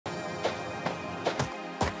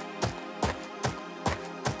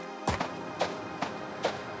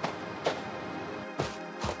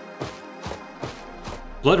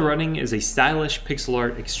Blood Running is a stylish pixel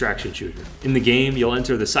art extraction shooter. In the game, you'll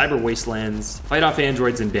enter the cyber-wastelands, fight off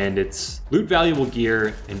androids and bandits, loot valuable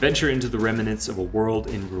gear, and venture into the remnants of a world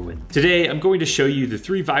in ruin. Today, I'm going to show you the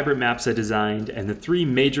 3 vibrant maps I designed and the 3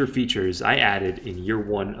 major features I added in year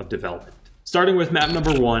 1 of development. Starting with map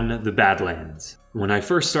number 1, the Badlands. When I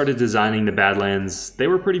first started designing the Badlands, they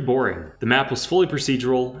were pretty boring. The map was fully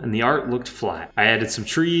procedural and the art looked flat. I added some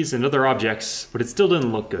trees and other objects, but it still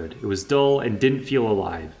didn't look good. It was dull and didn't feel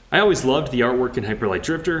alive. I always loved the artwork in Hyperlight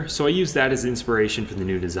Drifter, so I used that as inspiration for the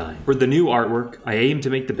new design. For the new artwork, I aimed to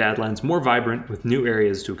make the Badlands more vibrant with new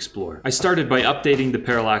areas to explore. I started by updating the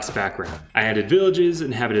parallax background. I added villages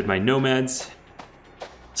inhabited by nomads.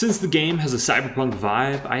 Since the game has a cyberpunk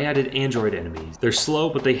vibe, I added android enemies. They're slow,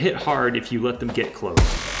 but they hit hard if you let them get close.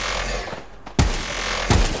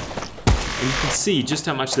 And you can see just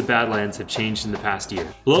how much the Badlands have changed in the past year.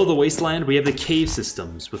 Below the wasteland, we have the cave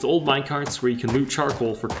systems, with old minecarts where you can loot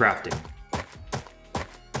charcoal for crafting.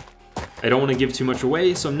 I don't want to give too much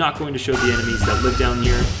away, so I'm not going to show the enemies that live down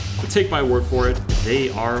here, but take my word for it, they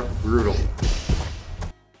are brutal.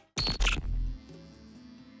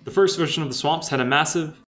 The first version of the swamps had a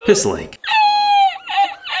massive piss lake.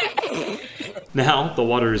 Now, the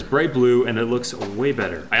water is bright blue and it looks way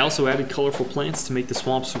better. I also added colorful plants to make the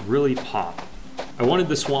swamps really pop. I wanted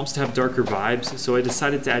the swamps to have darker vibes, so I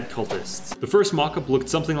decided to add cultists. The first mock-up looked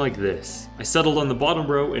something like this. I settled on the bottom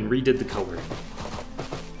row and redid the coloring.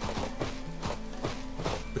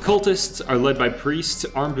 The cultists are led by priests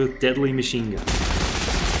armed with deadly machine guns.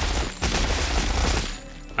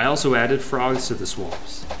 I also added frogs to the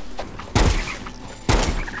swamps.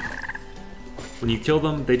 When you kill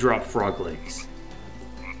them, they drop frog legs.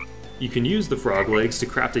 You can use the frog legs to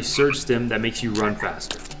craft a surge stim that makes you run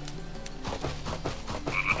faster.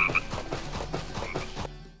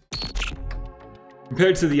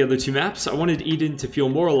 Compared to the other 2 maps, I wanted Eden to feel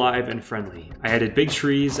more alive and friendly. I added big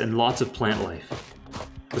trees and lots of plant life.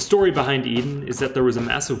 The story behind Eden is that there was a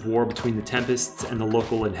massive war between the Tempests and the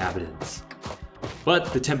local inhabitants.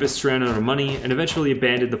 But the Tempests ran out of money and eventually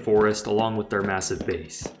abandoned the forest along with their massive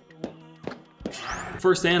base. The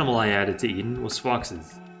first animal I added to Eden was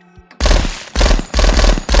foxes.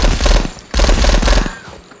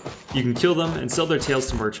 You can kill them and sell their tails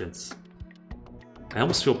to merchants. I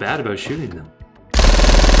almost feel bad about shooting them.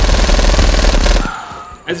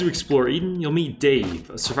 As you explore Eden, you'll meet Dave,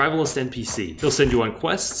 a survivalist NPC. He'll send you on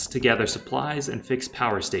quests to gather supplies and fix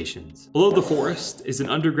power stations. Below the forest is an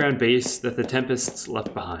underground base that the Tempests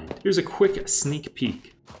left behind. Here's a quick sneak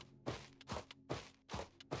peek.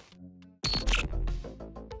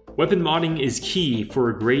 Weapon modding is key for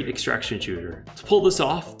a great extraction shooter. To pull this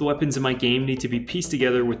off, the weapons in my game need to be pieced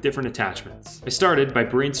together with different attachments. I started by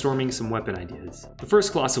brainstorming some weapon ideas. The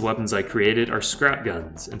first class of weapons I created are scrap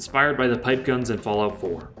guns, inspired by the pipe guns in Fallout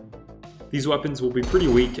 4. These weapons will be pretty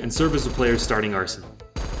weak and serve as the player's starting arsenal.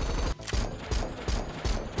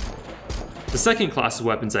 The second class of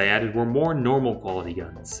weapons I added were more normal quality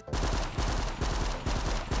guns.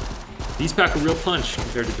 These pack a real punch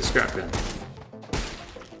compared to the scrap guns.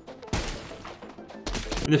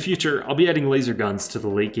 In the future, I'll be adding laser guns to the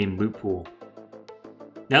late game loot pool.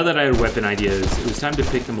 Now that I had weapon ideas, it was time to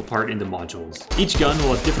pick them apart into modules. Each gun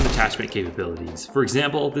will have different attachment capabilities. For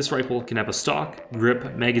example, this rifle can have a stock,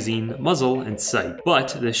 grip, magazine, muzzle, and sight.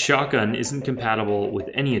 But this shotgun isn't compatible with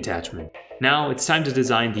any attachment. Now it's time to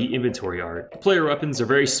design the inventory art. The player weapons are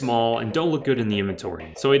very small and don't look good in the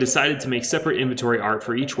inventory, so I decided to make separate inventory art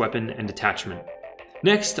for each weapon and attachment.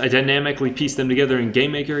 Next, I dynamically piece them together in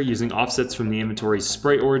GameMaker using offsets from the inventory's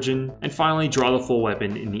sprite origin, and finally draw the full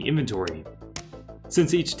weapon in the inventory.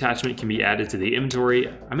 Since each attachment can be added to the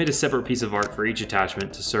inventory, I made a separate piece of art for each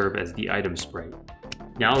attachment to serve as the item sprite.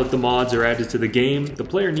 Now that the mods are added to the game, the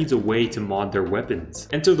player needs a way to mod their weapons.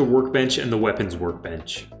 Enter the workbench and the weapons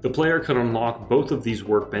workbench. The player can unlock both of these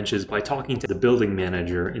workbenches by talking to the building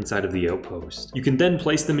manager inside of the outpost. You can then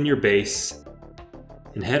place them in your base,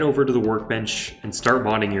 and head over to the workbench and start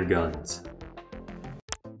modding your guns.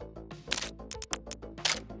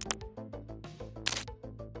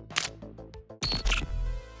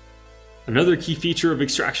 Another key feature of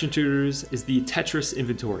extraction shooters is the Tetris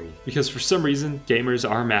inventory, because for some reason, gamers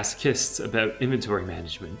are masochists about inventory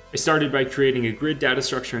management. I started by creating a grid data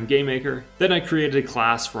structure in GameMaker, then I created a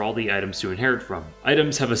class for all the items to inherit from.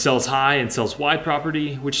 Items have a cells high and cells wide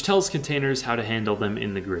property, which tells containers how to handle them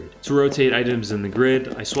in the grid. To rotate items in the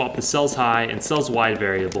grid, I swap the cells high and cells wide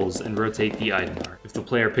variables and rotate the item bar. If the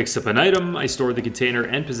player picks up an item, I store the container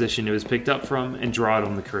and position it was picked up from and draw it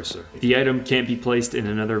on the cursor. If the item can't be placed in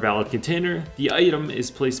another valid container, container, the item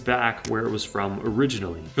is placed back where it was from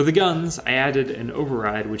originally. For the guns, I added an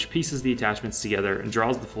override which pieces the attachments together and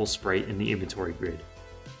draws the full sprite in the inventory grid.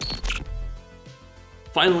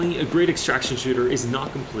 Finally, a great extraction shooter is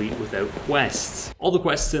not complete without quests. All the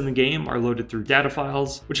quests in the game are loaded through data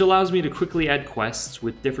files, which allows me to quickly add quests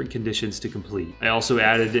with different conditions to complete. I also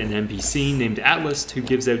added an NPC named Atlas who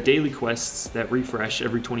gives out daily quests that refresh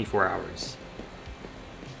every 24 hours.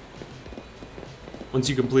 Once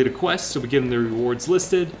you complete a quest, you'll be given the rewards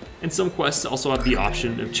listed, and some quests also have the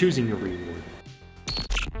option of choosing a reward.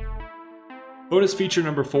 Bonus feature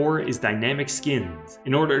number 4 is dynamic skins.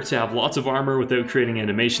 In order to have lots of armor without creating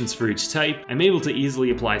animations for each type, I'm able to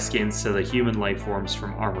easily apply skins to the human life forms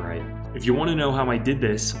from armor items. If you want to know how I did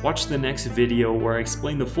this, watch the next video where I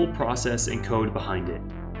explain the full process and code behind it.